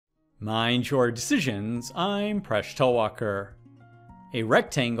Mind your decisions, I'm Presh Talwalkar. A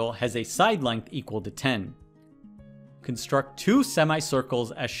rectangle has a side length equal to 10. Construct two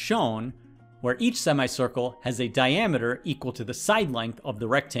semicircles as shown, where each semicircle has a diameter equal to the side length of the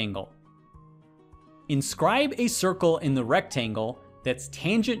rectangle. Inscribe a circle in the rectangle that's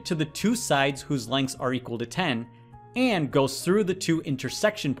tangent to the two sides whose lengths are equal to 10 and goes through the two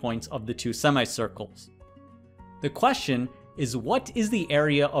intersection points of the two semicircles. The question is, what is the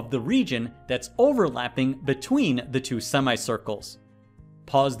area of the region that's overlapping between the two semicircles?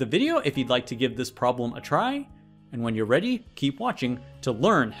 Pause the video if you'd like to give this problem a try, and when you're ready, keep watching to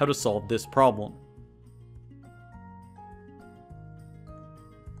learn how to solve this problem.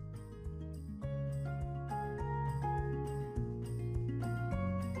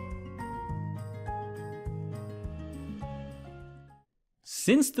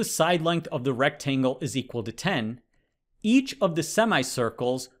 Since the side length of the rectangle is equal to 10, each of the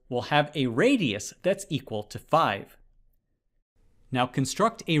semicircles will have a radius that's equal to 5. Now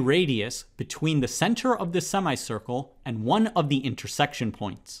construct a radius between the center of the semicircle and one of the intersection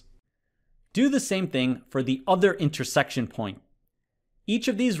points. Do the same thing for the other intersection point. Each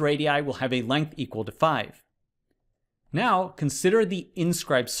of these radii will have a length equal to 5. Now consider the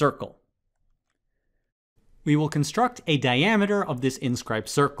inscribed circle. We will construct a diameter of this inscribed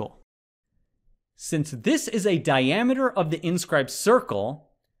circle. Since this is a diameter of the inscribed circle,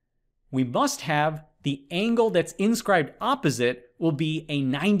 we must have the angle that's inscribed opposite will be a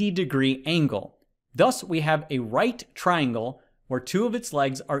 90-degree angle. Thus, we have a right triangle where two of its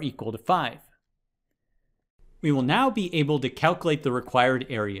legs are equal to 5. We will now be able to calculate the required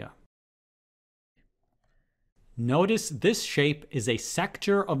area. Notice this shape is a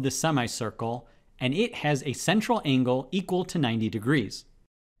sector of the semicircle, and it has a central angle equal to 90 degrees.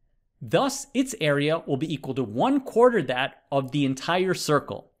 Thus, its area will be equal to 1/4 that of the entire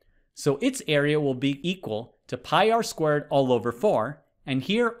circle. So its area will be equal to pi r squared all over 4, and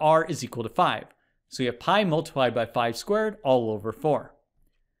here r is equal to 5. So you have pi multiplied by 5 squared all over 4.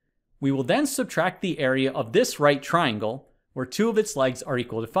 We will then subtract the area of this right triangle, where two of its legs are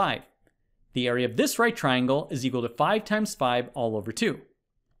equal to 5. The area of this right triangle is equal to 5 times 5 all over 2.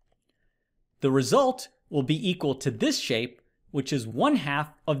 The result will be equal to this shape, which is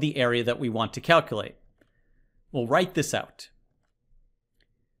 1/2 of the area that we want to calculate. We'll write this out.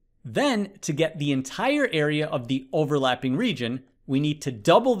 Then, to get the entire area of the overlapping region, we need to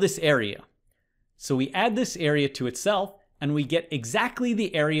double this area. So we add this area to itself, and we get exactly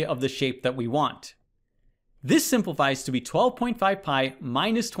the area of the shape that we want. This simplifies to be 12.5 pi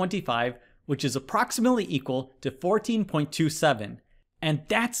minus 25, which is approximately equal to 14.27. And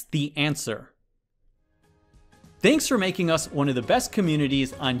that's the answer. Thanks for making us one of the best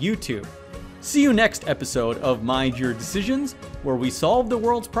communities on YouTube. See you next episode of Mind Your Decisions, where we solve the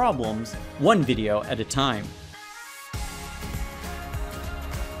world's problems one video at a time.